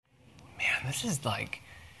this is like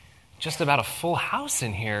just about a full house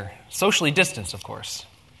in here. Socially distanced, of course.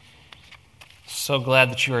 So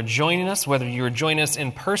glad that you are joining us, whether you are joining us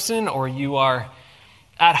in person or you are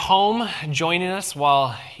at home joining us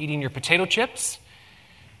while eating your potato chips.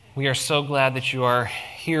 We are so glad that you are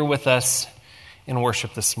here with us in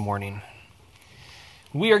worship this morning.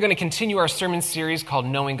 We are going to continue our sermon series called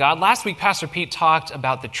Knowing God. Last week, Pastor Pete talked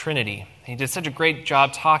about the Trinity. He did such a great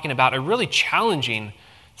job talking about a really challenging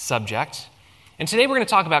subject. And today we're going to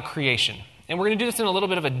talk about creation. And we're going to do this in a little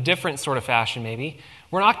bit of a different sort of fashion, maybe.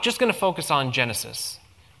 We're not just going to focus on Genesis.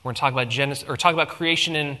 We're going to talk about Genesis, or talk about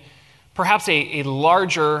creation in perhaps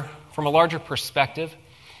from a larger perspective.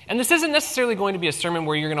 And this isn't necessarily going to be a sermon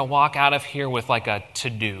where you're going to walk out of here with like a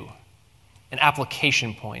to-do, an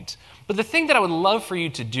application point. But the thing that I would love for you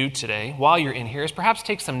to do today while you're in here is perhaps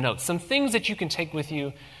take some notes, some things that you can take with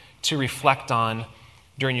you to reflect on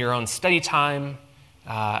during your own study time,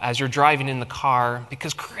 as you're driving in the car,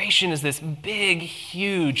 because creation is this big,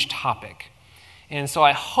 huge topic. And so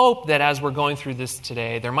I hope that as we're going through this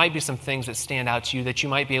today, there might be some things that stand out to you that you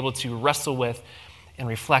might be able to wrestle with and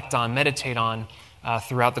reflect on, meditate on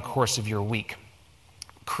throughout the course of your week.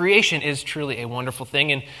 Creation is truly a wonderful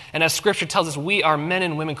thing. And as Scripture tells us, we are men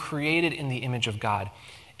and women created in the image of God.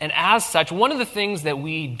 And as such, one of the things that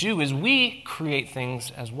we do is we create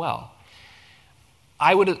things as well.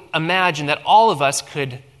 I would imagine that all of us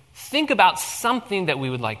could think about something that we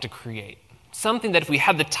would like to create. Something that if we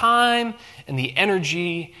had the time and the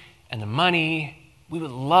energy and the money, we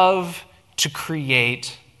would love to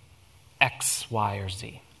create X, Y, or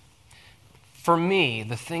Z. For me,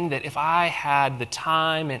 the thing that if I had the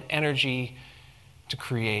time and energy to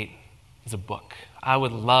create is a book. I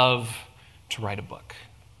would love to write a book.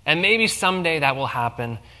 And maybe someday that will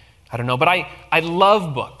happen. I don't know. But I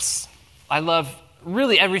love books. I love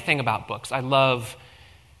really everything about books. I love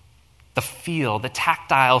the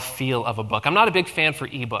tactile feel of a book. I'm not a big fan for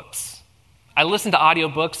ebooks. I listen to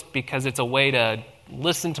audiobooks because it's a way to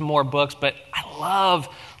listen to more books, but I love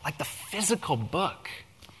like the physical book.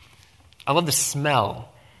 I love the smell.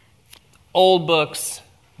 Old books,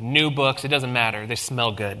 new books, it doesn't matter. They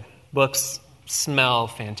smell good. Books smell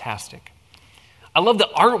fantastic. I love the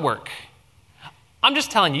artwork. I'm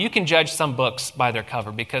just telling you, you can judge some books by their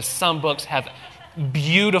cover because some books have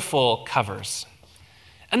beautiful covers.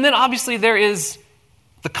 And then obviously there is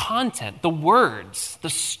the content, the words, the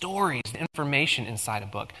stories, the information inside a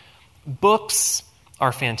book. Books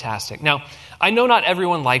are fantastic. Now, I know not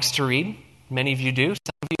everyone likes to read. Many of you do.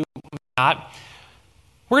 Some of you may not.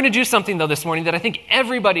 We're going to do something, though, this morning that I think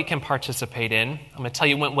everybody can participate in. I'm going to tell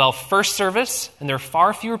you it went well first service, and there are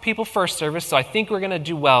far fewer people first service, so I think we're going to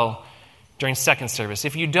do well during second service.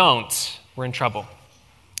 If you don't, we're in trouble.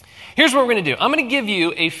 Here's what we're going to do. I'm going to give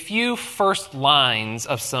you a few first lines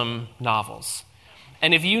of some novels.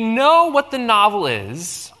 And if you know what the novel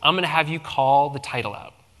is, I'm going to have you call the title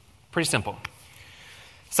out. Pretty simple.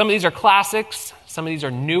 Some of these are classics. Some of these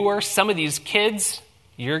are newer. Some of these kids,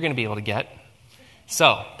 you're going to be able to get.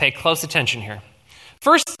 So, pay close attention here.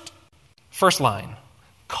 First line.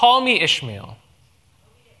 Call me Ishmael.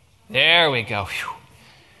 There we go. Whew.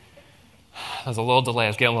 That was a little delay. I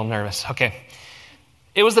was getting a little nervous. Okay.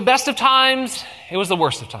 It was the best of times. It was the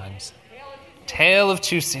worst of times. Tale of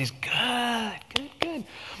Two Cities. Good.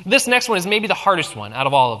 This next one is maybe the hardest one out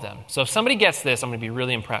of all of them. So if somebody gets this, I'm going to be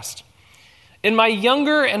really impressed. In my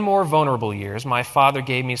younger and more vulnerable years, my father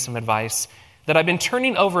gave me some advice that I've been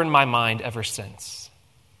turning over in my mind ever since.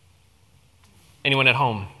 Anyone at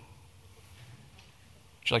home?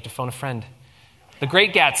 Would you like to phone a friend? The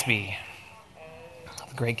Great Gatsby.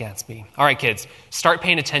 The Great Gatsby. All right, kids, start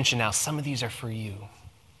paying attention now. Some of these are for you.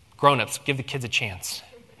 Grown-ups, give the kids a chance.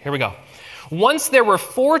 Here we go. Once there were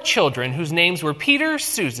 4 children whose names were Peter,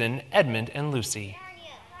 Susan, Edmund, and Lucy.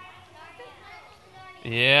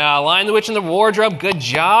 Yeah, Lion the Witch in the Wardrobe. Good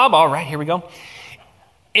job. All right, here we go.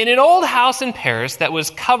 In an old house in Paris that was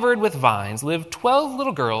covered with vines lived 12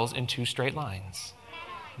 little girls in 2 straight lines.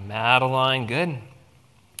 Madeline, good.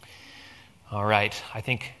 All right, I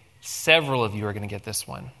think several of you are going to get this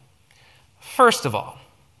one. First of all,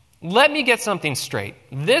 let me get something straight.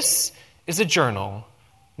 This is a journal,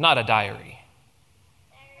 not a diary.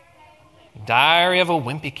 Diary of a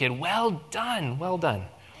Wimpy Kid. Well done, well done.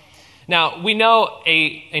 Now, we know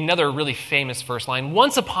another really famous first line.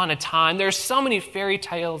 Once upon a time, there's so many fairy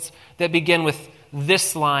tales that begin with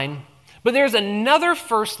this line. But there's another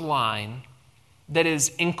first line that is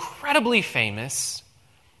incredibly famous,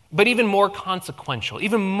 but even more consequential,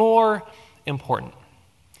 even more important.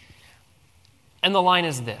 And the line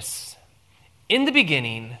is this: in the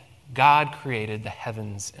beginning, God created the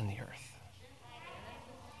heavens and the earth.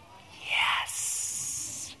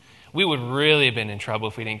 We would really have been in trouble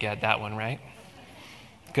if we didn't get that one right.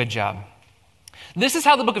 Good job. This is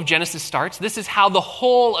how the book of Genesis starts. This is how the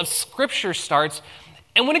whole of Scripture starts.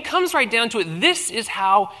 And when it comes right down to it, this is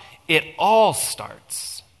how it all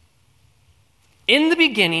starts. In the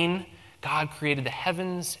beginning, God created the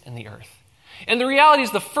heavens and the earth. And the reality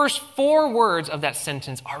is the first 4 words of that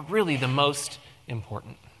sentence are really the most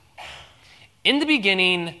important. In the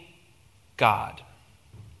beginning, God.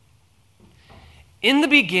 In the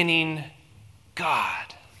beginning,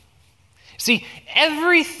 God. See,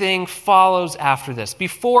 everything follows after this.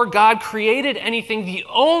 Before God created anything, the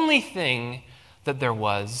only thing that there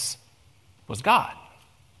was God.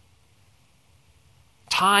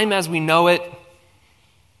 Time as we know it,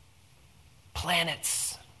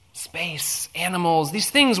 planets, space, animals, these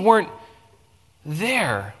things weren't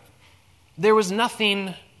there. There was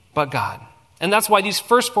nothing but God. And that's why these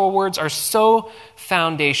first 4 words are so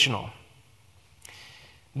foundational.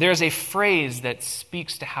 There's a phrase that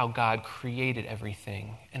speaks to how God created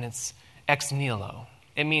everything, and it's ex nihilo.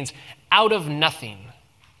 It means out of nothing.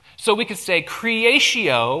 So we could say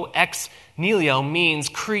creatio ex nihilo means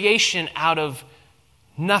creation out of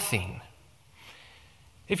nothing.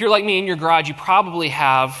 If you're like me in your garage, you probably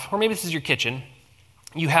have, or maybe this is your kitchen,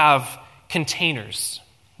 you have containers.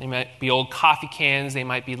 They might be old coffee cans, they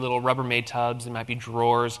might be little Rubbermaid tubs, they might be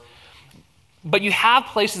drawers. But you have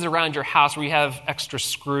places around your house where you have extra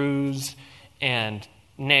screws and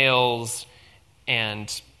nails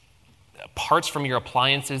and parts from your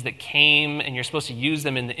appliances that came and you're supposed to use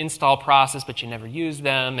them in the install process, but you never use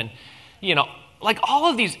them. And, like all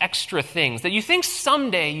of these extra things that you think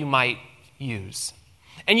someday you might use.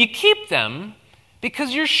 And you keep them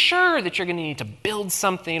because you're sure that you're going to need to build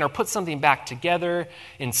something or put something back together,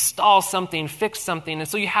 install something, fix something. And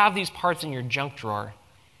so you have these parts in your junk drawer.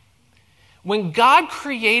 When God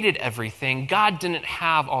created everything, God didn't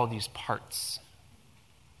have all these parts.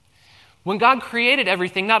 When God created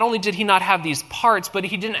everything, not only did he not have these parts, but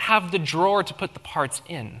he didn't have the drawer to put the parts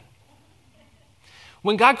in.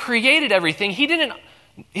 When God created everything, he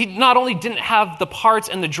not only didn't have the parts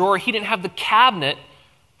and the drawer, he didn't have the cabinet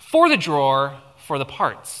for the drawer for the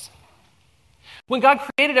parts. When God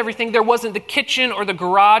created everything, there wasn't the kitchen or the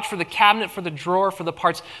garage for the cabinet for the drawer for the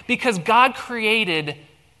parts, because God created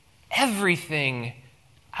everything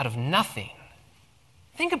out of nothing.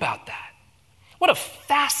 Think about that. What a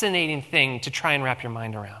fascinating thing to try and wrap your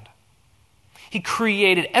mind around. He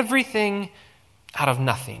created everything out of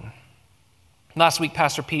nothing. Last week,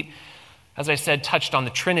 Pastor Pete, as I said, touched on the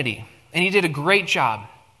Trinity, and he did a great job.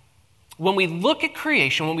 When we look at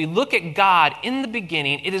creation, when we look at God in the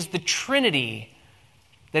beginning, it is the Trinity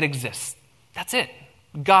that exists. That's it.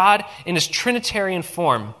 God in his Trinitarian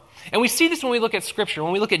form. And we see this when we look at Scripture,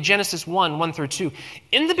 when we look at Genesis 1 through 2.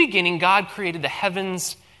 In the beginning, God created the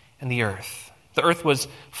heavens and the earth. The earth was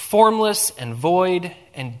formless and void,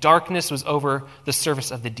 and darkness was over the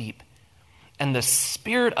surface of the deep. And the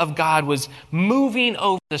Spirit of God was moving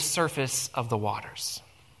over the surface of the waters.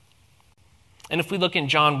 And if we look in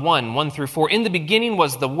John 1 through 4, in the beginning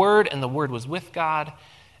was the Word, and the Word was with God,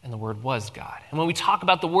 and the Word was God. And when we talk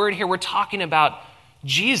about the Word here, we're talking about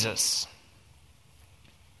Jesus.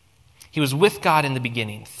 He was with God in the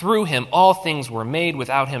beginning. Through him, all things were made.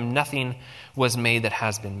 Without him, nothing was made that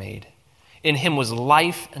has been made. In him was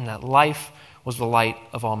life, and that life was the light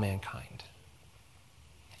of all mankind.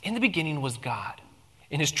 In the beginning was God.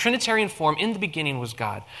 In his Trinitarian form, in the beginning was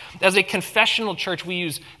God. As a confessional church, we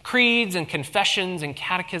use creeds and confessions and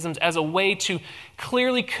catechisms as a way to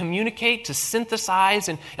clearly communicate, to synthesize,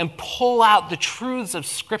 and pull out the truths of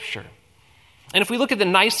Scripture. And if we look at the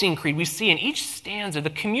Nicene Creed, we see in each stanza the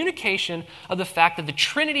communication of the fact that the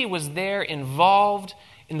Trinity was there involved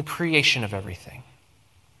in the creation of everything.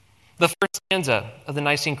 The first stanza of the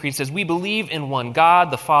Nicene Creed says, "We believe in one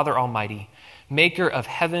God, the Father Almighty, maker of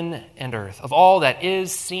heaven and earth, of all that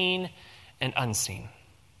is seen and unseen."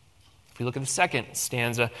 If we look at the second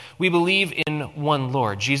stanza, "We believe in one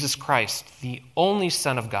Lord, Jesus Christ, the only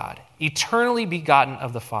Son of God, eternally begotten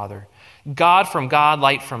of the Father, God from God,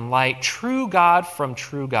 light from light, true God from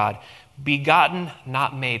true God, begotten,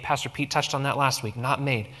 not made." Pastor Pete touched on that last week, not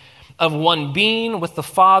made. "Of one being with the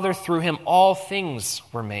Father, through him all things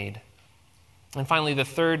were made." And finally, the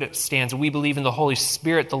third stanza, "We believe in the Holy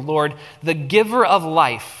Spirit, the Lord, the giver of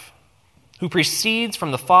life, who proceeds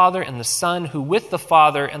from the Father and the Son, who with the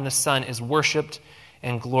Father and the Son is worshipped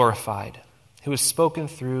and glorified, who is spoken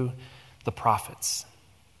through the prophets."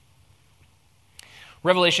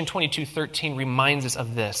 Revelation 22:13 reminds us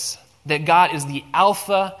of this, that God is the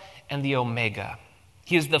Alpha and the Omega.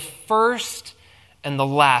 He is the first and the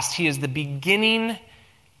last. He is the beginning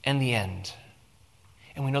and the end.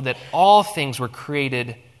 And we know that all things were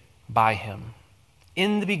created by him.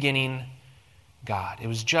 In the beginning, God. It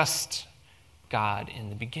was just God in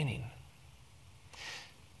the beginning.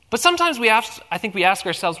 But sometimes I think we ask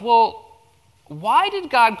ourselves, well, why did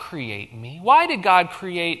God create me? Why did God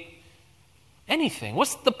create anything?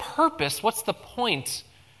 What's the purpose? What's the point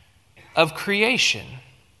of creation?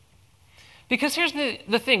 Because here's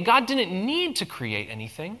the thing. God didn't need to create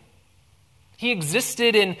anything. He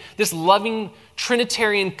existed in this loving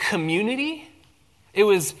Trinitarian community. It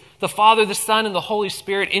was the Father, the Son, and the Holy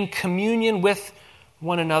Spirit in communion with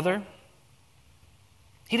one another.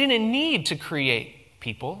 He didn't need to create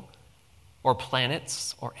people or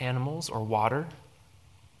planets or animals or water.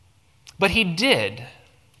 But he did.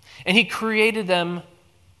 And he created them,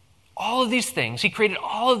 all of these things. He created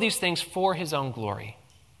all of these things for his own glory.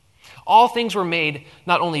 All things were made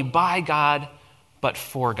not only by God, but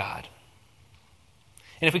for God.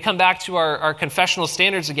 And if we come back to our confessional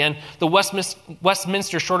standards again, the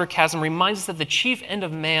Westminster Shorter Catechism reminds us that the chief end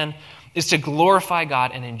of man is to glorify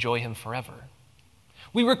God and enjoy him forever.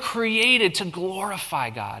 We were created to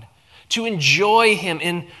glorify God, to enjoy him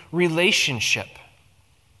in relationship.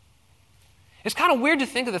 It's kind of weird to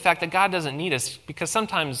think of the fact that God doesn't need us, because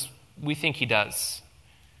sometimes we think he does.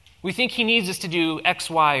 We think he needs us to do X,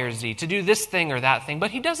 Y, or Z, to do this thing or that thing,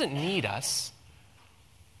 but he doesn't need us.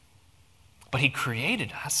 But he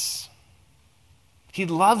created us. He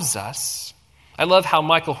loves us. I love how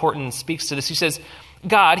Michael Horton speaks to this. He says,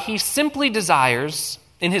 God, he simply desires,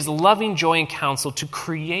 in his loving joy and counsel, to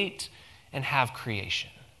create and have creation.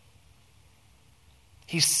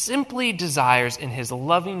 He simply desires, in his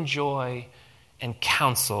loving joy and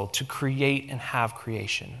counsel, to create and have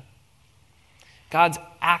creation. God's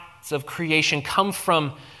acts of creation come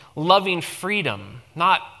from loving freedom,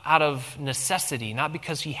 not out of necessity, not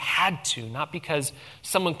because he had to, not because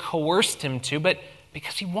someone coerced him to, but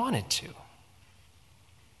because he wanted to.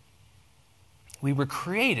 We were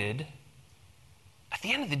created, at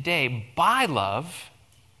the end of the day, by love,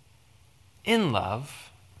 in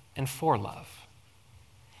love, and for love.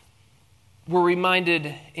 We're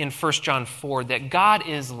reminded in 1 John 4 that God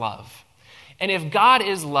is love. And if God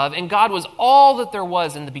is love, and God was all that there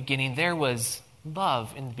was in the beginning, there was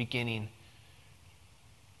love in the beginning.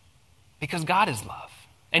 Because God is love.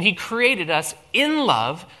 And he created us in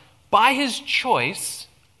love by his choice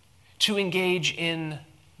to engage in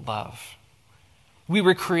love. We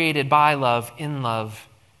were created by love, in love,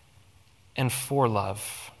 and for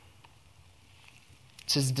love.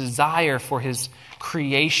 It's his desire for his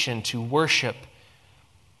creation to worship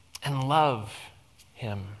and love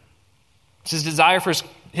him. It's his desire for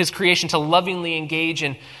his creation to lovingly engage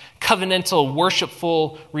in covenantal,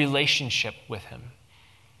 worshipful relationship with him.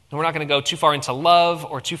 And we're not going to go too far into love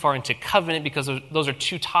or too far into covenant, because those are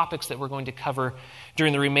two topics that we're going to cover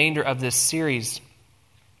during the remainder of this series.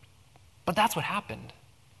 But that's what happened.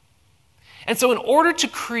 And so in order to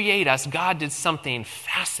create us, God did something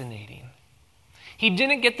fascinating. He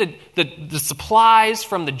didn't get the supplies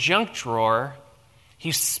from the junk drawer.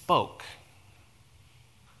 He spoke.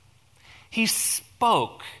 He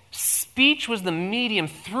spoke. Speech was the medium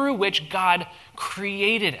through which God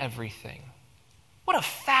created everything. What a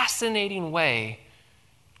fascinating way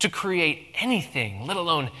to create anything, let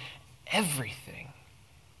alone everything.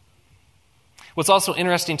 What's also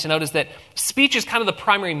interesting to note is that speech is kind of the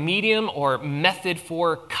primary medium or method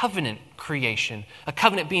for covenant creation. A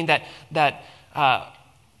covenant being that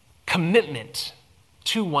commitment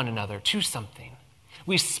to one another, to something.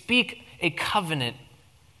 We speak a covenant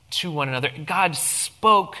to one another. God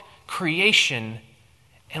spoke creation,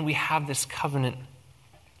 and we have this covenant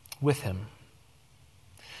with him.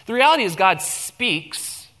 The reality is God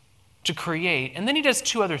speaks to create, and then he does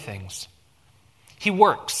two other things. He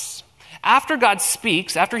works. After God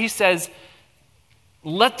speaks, after he says,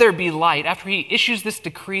 let there be light, after he issues this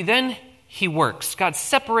decree, then he works. God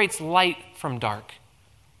separates light from dark,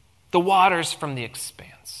 the waters from the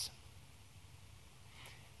expanse.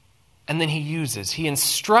 And then he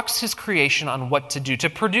instructs his creation on what to do, to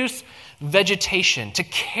produce vegetation, to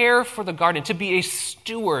care for the garden, to be a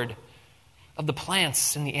steward of the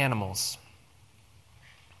plants and the animals.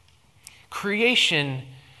 Creation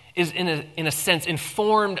is, in a sense,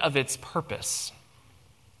 informed of its purpose.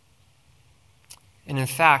 And in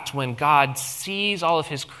fact, when God sees all of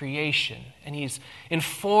his creation and he's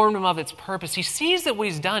informed him of its purpose, he sees that what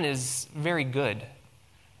he's done is very good.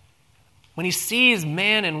 When he sees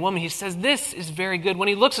man and woman, he says, this is very good. When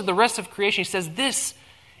he looks at the rest of creation, he says, this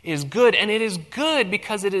is good. And it is good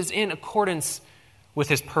because it is in accordance with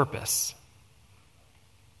his purpose.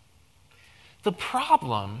 The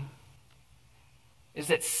problem is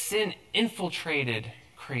that sin infiltrated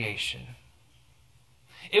creation.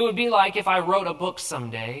 It would be like if I wrote a book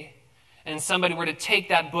someday and somebody were to take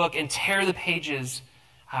that book and tear the pages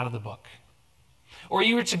out of the book. Or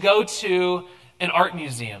you were to go to an art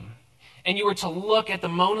museum and you were to look at the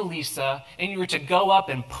Mona Lisa and you were to go up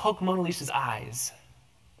and poke Mona Lisa's eyes.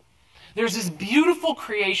 There's this beautiful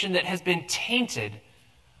creation that has been tainted,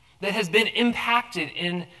 that has been impacted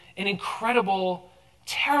in an incredible,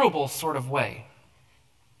 terrible sort of way.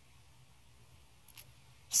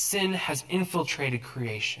 Sin has infiltrated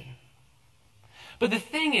creation. But the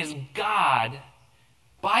thing is, God,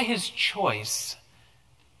 by his choice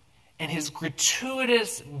and his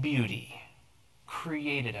gratuitous beauty,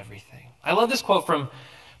 created everything. I love this quote from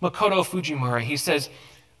Makoto Fujimura. He says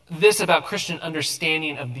this about Christian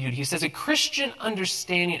understanding of beauty. He says, a Christian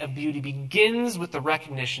understanding of beauty begins with the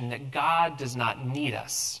recognition that God does not need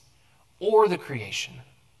us or the creation.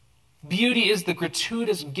 Beauty is the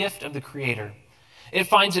gratuitous gift of the Creator. It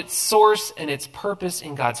finds its source and its purpose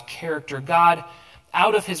in God's character. God,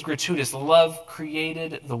 out of his gratuitous love,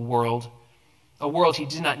 created the world, a world he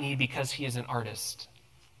did not need because he is an artist.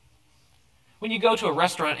 When you go to a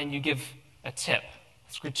restaurant and you give a tip,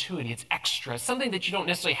 it's gratuity, it's extra, it's something that you don't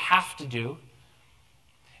necessarily have to do.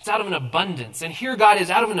 It's out of an abundance. And here God is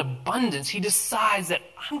out of an abundance. He decides that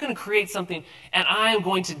I'm going to create something and I am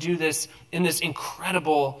going to do this in this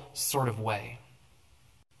incredible sort of way.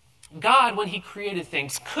 God, when he created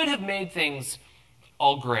things, could have made things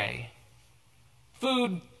all gray.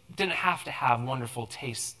 Food didn't have to have wonderful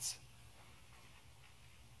tastes.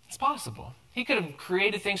 It's possible. He could have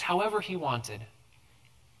created things however he wanted.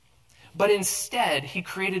 But instead, he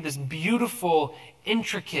created this beautiful,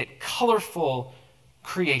 intricate, colorful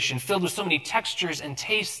creation filled with so many textures and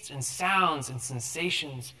tastes and sounds and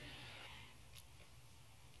sensations.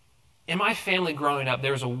 In my family growing up,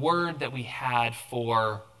 there was a word that we had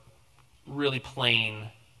for really plain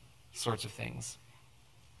sorts of things.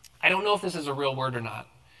 I don't know if this is a real word or not.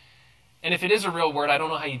 And if it is a real word, I don't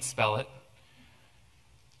know how you'd spell it.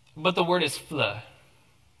 But the word is fleu.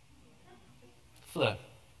 Fleu.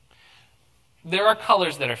 There are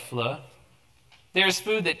colors that are fleu. There's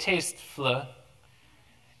food that tastes fleu.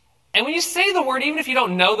 And when you say the word, even if you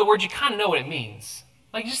don't know the word, you kind of know what it means.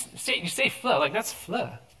 Like you say fleu, like that's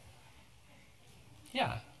fleu.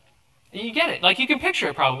 Yeah. And you get it. Like you can picture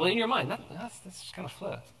it probably in your mind. That's just kind of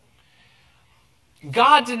fleu.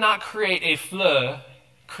 God did not create a fleu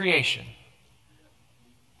creation.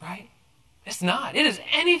 Right? It's not. It is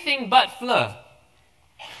anything but fleu.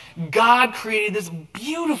 God created this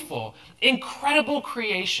beautiful, incredible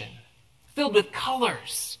creation filled with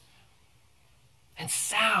colors and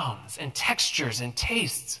sounds and textures and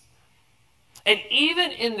tastes. And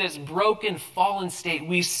even in this broken, fallen state,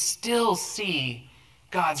 we still see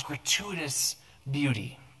God's gratuitous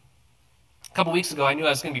beauty. A couple weeks ago, I knew I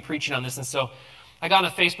was going to be preaching on this, and so I got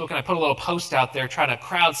on Facebook and I put a little post out there trying to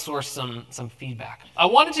crowdsource some feedback. I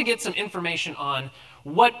wanted to get some information on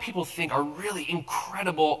what people think are really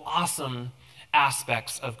incredible, awesome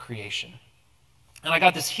aspects of creation. And I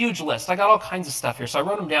got this huge list. I got all kinds of stuff here, so I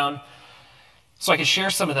wrote them down so I could share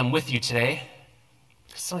some of them with you today.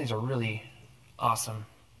 Some of these are really awesome.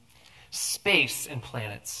 Space and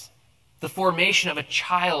planets. The formation of a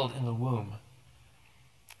child in the womb.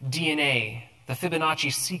 DNA. The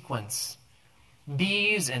Fibonacci sequence.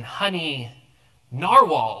 Bees and honey.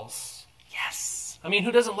 Narwhals. Yes. I mean,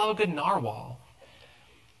 who doesn't love a good narwhal?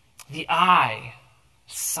 The eye.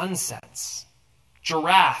 Sunsets.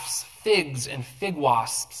 Giraffes. Figs and fig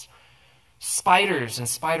wasps. Spiders and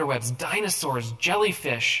spider webs. Dinosaurs.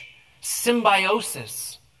 Jellyfish.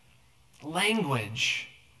 Symbiosis. Language.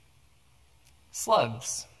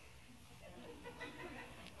 Slugs.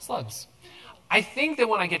 Slugs. I think that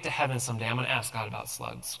when I get to heaven someday, I'm going to ask God about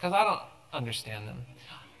slugs, because I don't understand them.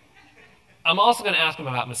 I'm also going to ask him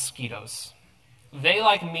about mosquitoes. They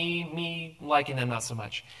like me liking them not so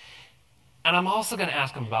much. And I'm also going to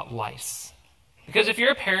ask him about lice. Because if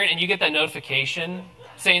you're a parent and you get that notification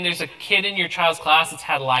saying there's a kid in your child's class that's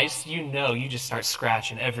had lice, you just start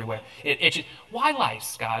scratching everywhere. It itches. Why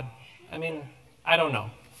lice, God? I mean, I don't know.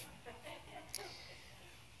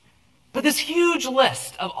 But this huge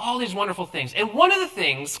list of all these wonderful things. And one of the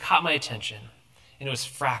things caught my attention, and it was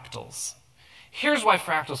fractals. Here's why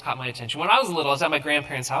fractals caught my attention. When I was little, I was at my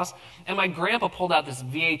grandparents' house, and my grandpa pulled out this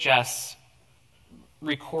VHS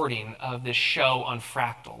recording of this show on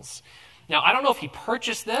fractals. Now, I don't know if he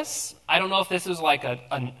purchased this. I don't know if this is like a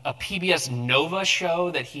PBS Nova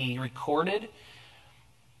show that he recorded.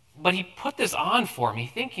 But he put this on for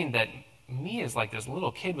me, thinking that me as like this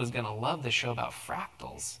little kid was going to love this show about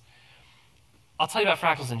fractals. I'll tell you about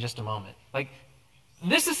fractals in just a moment. Like,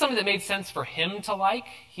 This is something that made sense for him to like.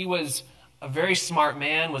 He was a very smart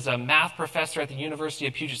man, was a math professor at the University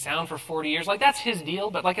of Puget Sound for 40 years. Like, that's his deal,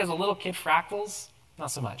 but like as a little kid, fractals, not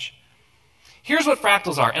so much. Here's what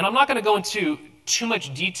fractals are, and I'm not going to go into too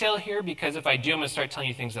much detail here because if I do, I'm going to start telling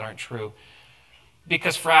you things that aren't true.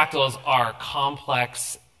 Because fractals are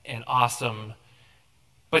complex and awesome.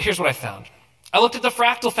 But here's what I found. I looked at the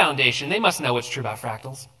Fractal Foundation. They must know what's true about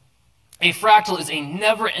fractals. A fractal is a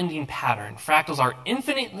never-ending pattern. Fractals are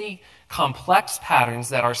infinitely complex patterns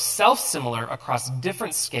that are self-similar across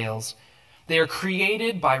different scales. They are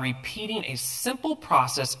created by repeating a simple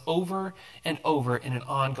process over and over in an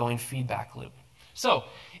ongoing feedback loop. So,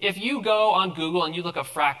 if you go on Google and you look up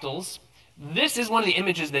fractals, this is one of the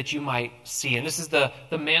images that you might see, and this is the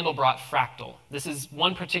Mandelbrot fractal. This is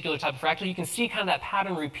one particular type of fractal. You can see kind of that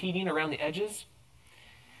pattern repeating around the edges.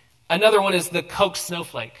 Another one is the Koch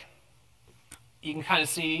snowflake. You can kind of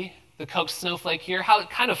see the Koch snowflake here, how it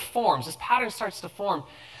kind of forms. This pattern starts to form.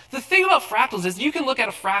 The thing about fractals is you can look at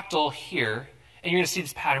a fractal here, and you're going to see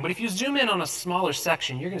this pattern. But if you zoom in on a smaller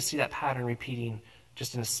section, you're going to see that pattern repeating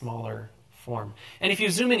just in a smaller form. And if you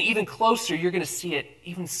zoom in even closer, you're going to see it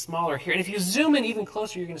even smaller here. And if you zoom in even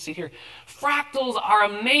closer, you're going to see it here. Fractals are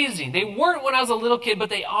amazing. They weren't when I was a little kid, but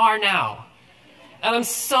they are now. And I'm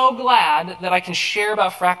so glad that I can share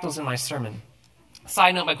about fractals in my sermon.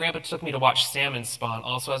 Side note, my grandpa took me to watch salmon spawn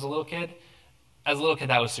also as a little kid. As a little kid,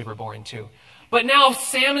 that was super boring too. But now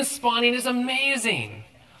salmon spawning is amazing.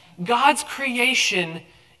 God's creation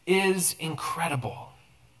is incredible.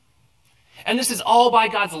 And this is all by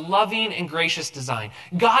God's loving and gracious design.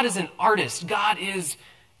 God is an artist. God is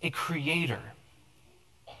a creator.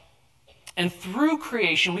 And through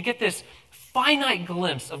creation, we get this finite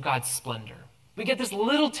glimpse of God's splendor. We get this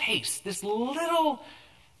little taste, this little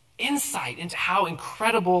insight into how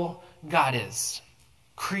incredible God is.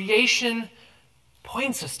 Creation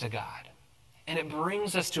points us to God, and it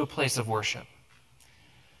brings us to a place of worship.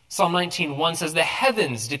 Psalm 19:1 says, "The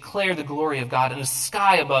heavens declare the glory of God, and the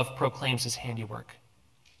sky above proclaims his handiwork."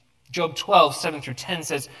 Job 12:7-10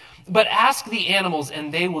 says, "But ask the animals,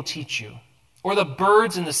 and they will teach you, or the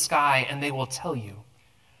birds in the sky, and they will tell you.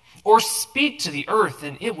 Or speak to the earth,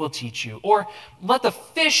 and it will teach you. Or let the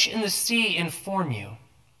fish in the sea inform you.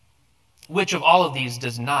 Which of all of these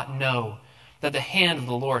does not know that the hand of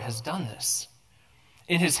the Lord has done this?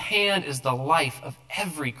 In his hand is the life of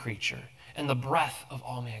every creature and the breath of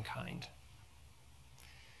all mankind."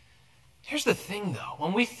 Here's the thing, though.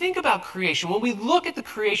 When we think about creation, when we look at the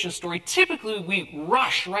creation story, typically we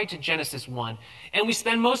rush right to Genesis 1, and we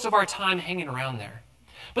spend most of our time hanging around there.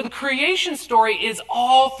 But the creation story is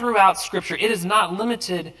all throughout Scripture. It is not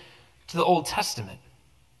limited to the Old Testament.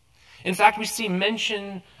 In fact, we see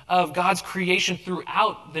mention of God's creation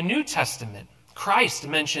throughout the New Testament. Christ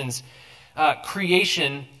mentions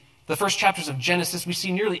creation. The first chapters of Genesis, we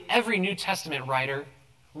see nearly every New Testament writer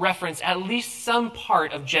reference at least some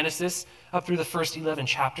part of Genesis up through the first 11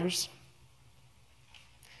 chapters.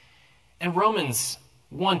 And Romans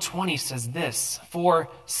 1:20 says this, "For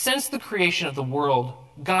since the creation of the world,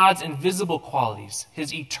 God's invisible qualities,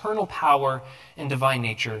 his eternal power and divine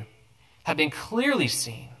nature, have been clearly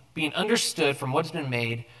seen, being understood from what has been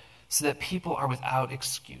made, so that people are without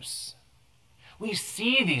excuse." We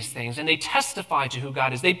see these things, and they testify to who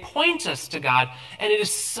God is. They point us to God, and it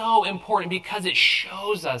is so important because it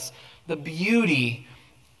shows us the beauty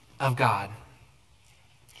of God.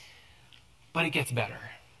 But it gets better.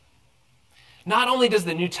 Not only does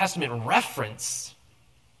the New Testament reference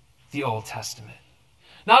the Old Testament,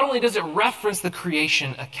 not only does it reference the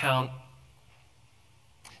creation account,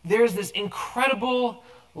 there's this incredible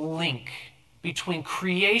link between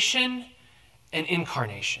creation and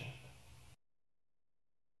incarnation.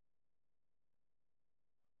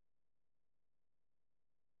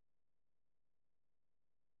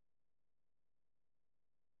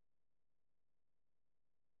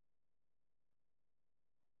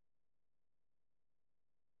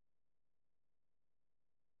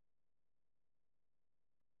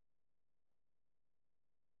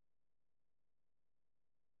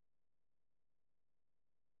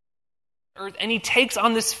 Earth, and he takes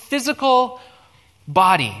on this physical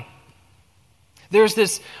body. There's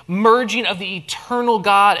this merging of the eternal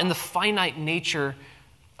God and the finite nature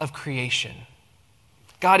of creation.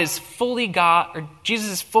 God is fully God, or Jesus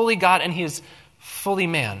is fully God, and he is fully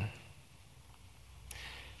man.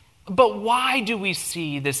 But why do we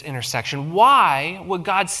see this intersection? Why would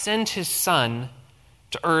God send his Son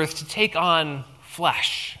to earth to take on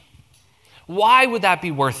flesh? Why would that be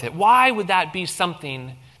worth it? Why would that be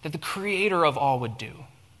something that the creator of all would do?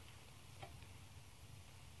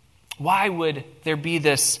 Why would there be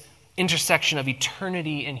this intersection of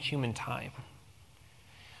eternity and human time?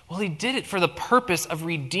 Well, he did it for the purpose of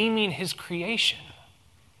redeeming his creation.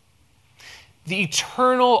 The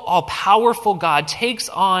eternal, all-powerful God takes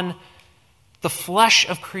on the flesh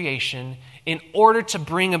of creation in order to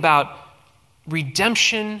bring about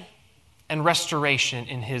redemption and restoration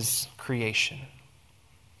in his creation.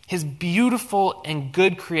 His beautiful and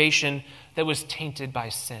good creation that was tainted by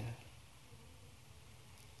sin.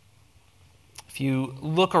 If you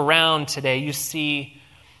look around today, you see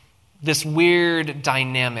this weird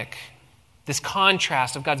dynamic, this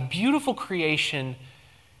contrast of God's beautiful creation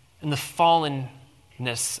and the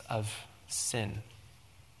fallenness of sin.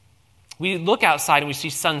 We look outside and we see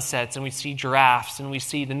sunsets and we see giraffes and we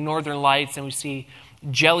see the northern lights and we see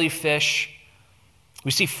jellyfish.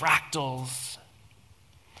 We see fractals.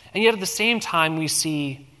 And yet at the same time we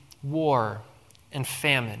see war and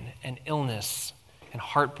famine and illness and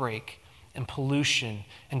heartbreak and pollution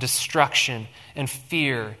and destruction and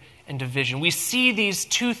fear and division. We see these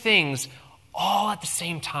two things all at the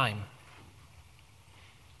same time.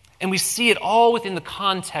 And we see it all within the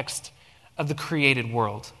context of the created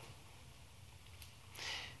world.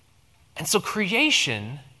 And so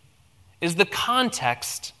creation is the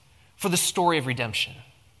context for the story of redemption.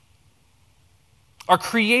 Our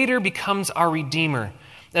Creator becomes our Redeemer.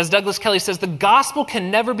 As Douglas Kelly says, the gospel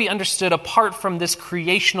can never be understood apart from this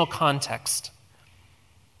creational context.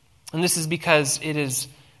 And this is because it is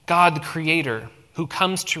God, the Creator, who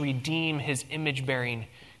comes to redeem his image-bearing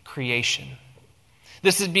creation.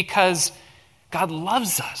 This is because God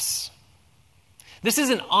loves us. This is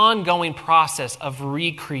an ongoing process of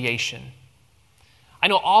recreation. I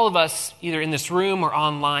know all of us, either in this room or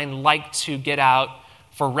online, like to get out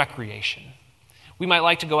for recreation. We might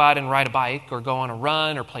like to go out and ride a bike or go on a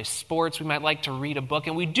run or play sports. We might like to read a book.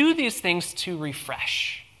 And we do these things to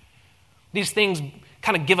refresh. These things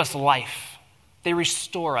kind of give us life. They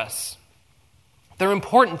restore us. They're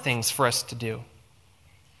important things for us to do.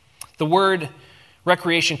 The word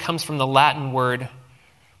recreation comes from the Latin word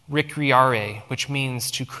recreare, which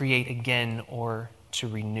means to create again or to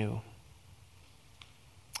renew.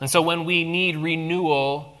 And so when we need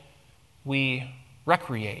renewal, we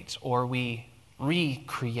recreate or we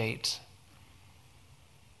recreate.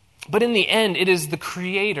 But in the end, it is the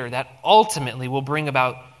Creator that ultimately will bring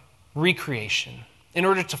about recreation in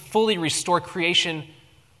order to fully restore creation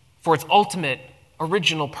for its ultimate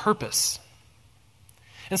original purpose.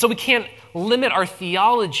 And so we can't limit our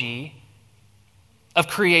theology of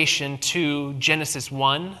creation to Genesis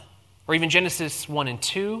 1 or even Genesis 1 and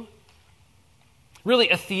 2. Really,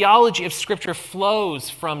 a theology of Scripture flows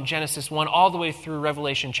from Genesis 1 all the way through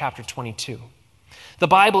Revelation chapter 22. The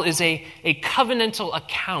Bible is a covenantal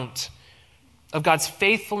account of God's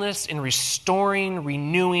faithfulness in restoring,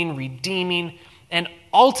 renewing, redeeming, and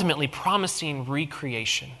ultimately promising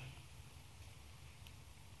recreation.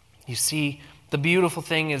 You see, the beautiful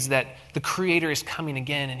thing is that the Creator is coming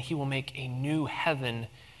again and he will make a new heaven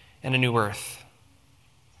and a new earth.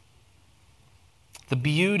 The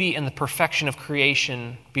beauty and the perfection of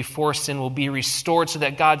creation before sin will be restored so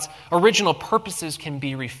that God's original purposes can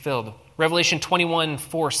be refilled. Revelation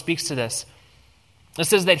 21:4 speaks to this. It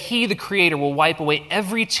says that he, the Creator, will wipe away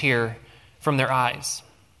every tear from their eyes,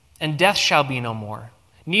 and death shall be no more.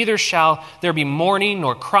 Neither shall there be mourning,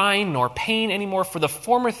 nor crying, nor pain anymore, for the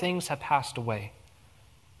former things have passed away.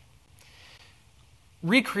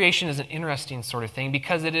 Recreation is an interesting sort of thing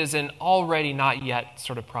because it is an already not yet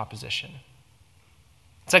sort of proposition.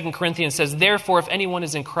 2 Corinthians says, therefore, if anyone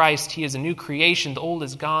is in Christ, he is a new creation. The old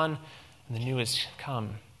is gone, and the new is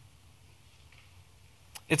come.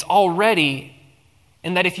 It's already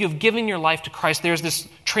in that if you have given your life to Christ, there's this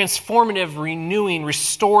transformative, renewing,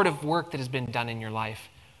 restorative work that has been done in your life.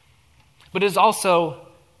 But it is also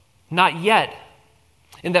not yet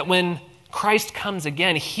in that when Christ comes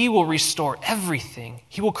again, he will restore everything.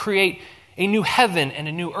 He will create a new heaven and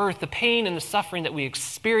a new earth. The pain and the suffering that we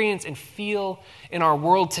experience and feel in our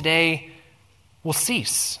world today will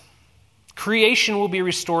cease. Creation will be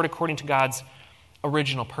restored according to God's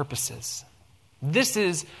original purposes. This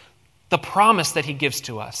is the promise that he gives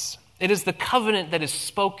to us. It is the covenant that is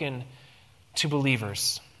spoken to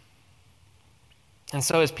believers. And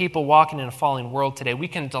so as people walking in a fallen world today, we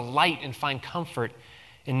can delight and find comfort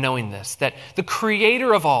in knowing this, that the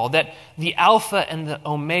Creator of all, that the Alpha and the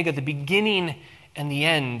Omega, the beginning and the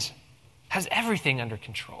end, has everything under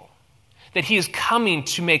control, that he is coming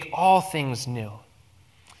to make all things new.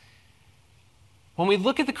 When we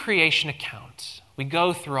look at the creation account, we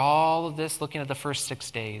go through all of this looking at the first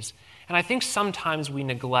 6 days, and I think sometimes we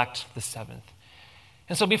neglect the seventh.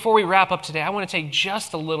 And so before we wrap up today, I want to take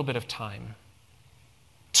just a little bit of time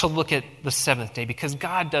to look at the seventh day because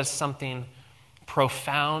God does something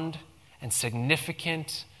profound and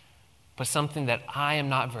significant, but something that I am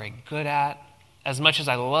not very good at, as much as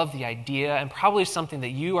I love the idea, and probably something that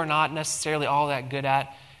you are not necessarily all that good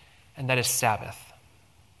at, and that is Sabbath.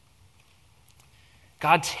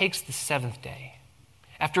 God takes the seventh day,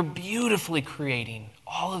 after beautifully creating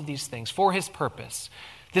all of these things for his purpose,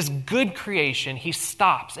 this good creation, he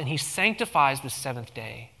stops and he sanctifies the seventh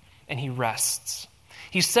day, and he rests.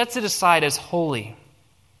 He sets it aside as holy.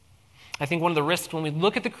 I think one of the risks when we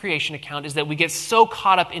look at the creation account is that we get so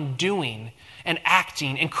caught up in doing and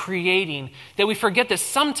acting and creating that we forget that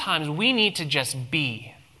sometimes we need to just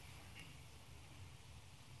be.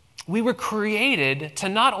 We were created to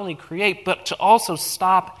not only create, but to also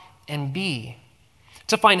stop and be,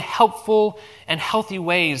 to find helpful and healthy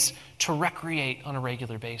ways to recreate on a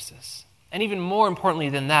regular basis. And even more importantly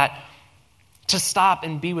than that, to stop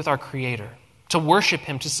and be with our Creator, to worship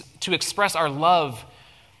him, to express our love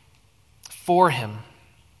for him,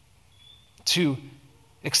 to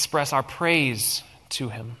express our praise to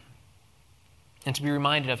him, and to be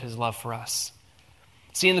reminded of his love for us.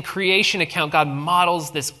 See, in the creation account, God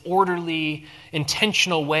models this orderly,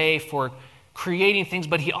 intentional way for creating things,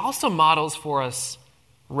 but he also models for us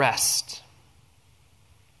rest.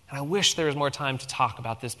 And I wish there was more time to talk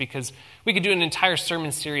about this because we could do an entire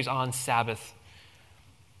sermon series on Sabbath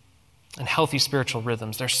and healthy spiritual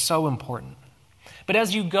rhythms. They're so important. But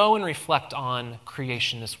as you go and reflect on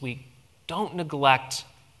creation this week, don't neglect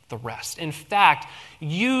the rest. In fact,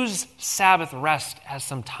 use Sabbath rest as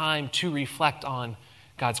some time to reflect on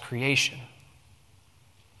God's creation,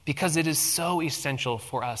 because it is so essential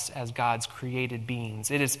for us as God's created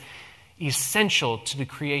beings. It is essential to the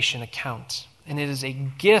creation account, and it is a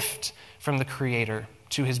gift from the Creator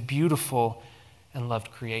to his beautiful and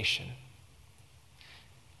loved creation.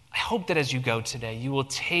 I hope that as you go today, you will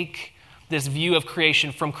take this view of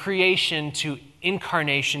creation from creation to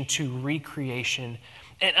incarnation to recreation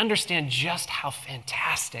and understand just how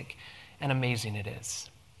fantastic and amazing it is.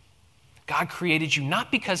 God created you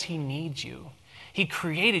not because he needs you. He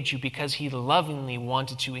created you because he lovingly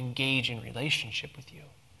wanted to engage in relationship with you.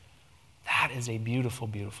 That is a beautiful,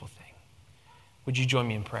 beautiful thing. Would you join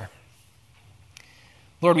me in prayer?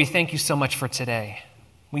 Lord, we thank you so much for today.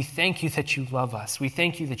 We thank you that you love us. We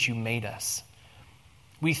thank you that you made us.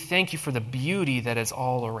 We thank you for the beauty that is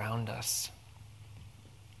all around us.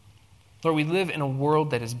 Lord, we live in a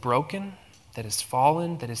world that is broken, that is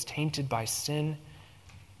fallen, that is tainted by sin.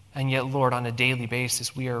 And yet, Lord, on a daily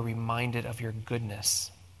basis, we are reminded of your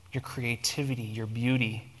goodness, your creativity, your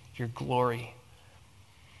beauty, your glory.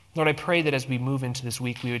 Lord, I pray that as we move into this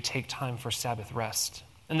week, we would take time for Sabbath rest,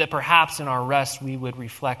 and that perhaps in our rest, we would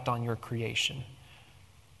reflect on your creation,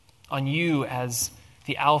 on you as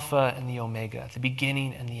the Alpha and the Omega, the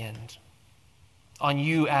beginning and the end, on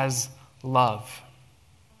you as love.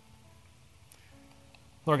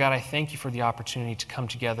 Lord God, I thank you for the opportunity to come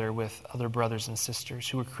together with other brothers and sisters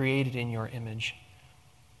who were created in your image,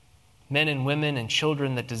 men and women and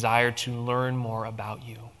children that desire to learn more about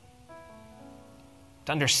you,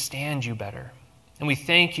 to understand you better. And we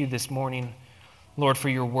thank you this morning, Lord, for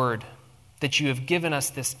your word, that you have given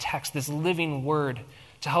us this text, this living word,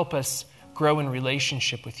 to help us grow in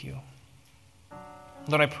relationship with you.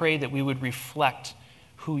 Lord, I pray that we would reflect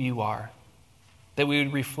who you are, that we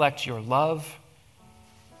would reflect your love,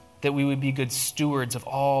 that we would be good stewards of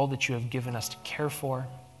all that you have given us to care for.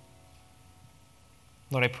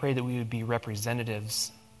 Lord, I pray that we would be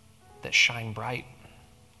representatives that shine bright.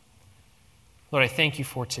 Lord, I thank you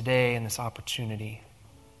for today and this opportunity.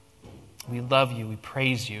 We love you, we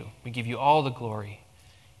praise you, we give you all the glory,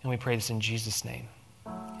 and we pray this in Jesus' name.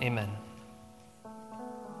 Amen.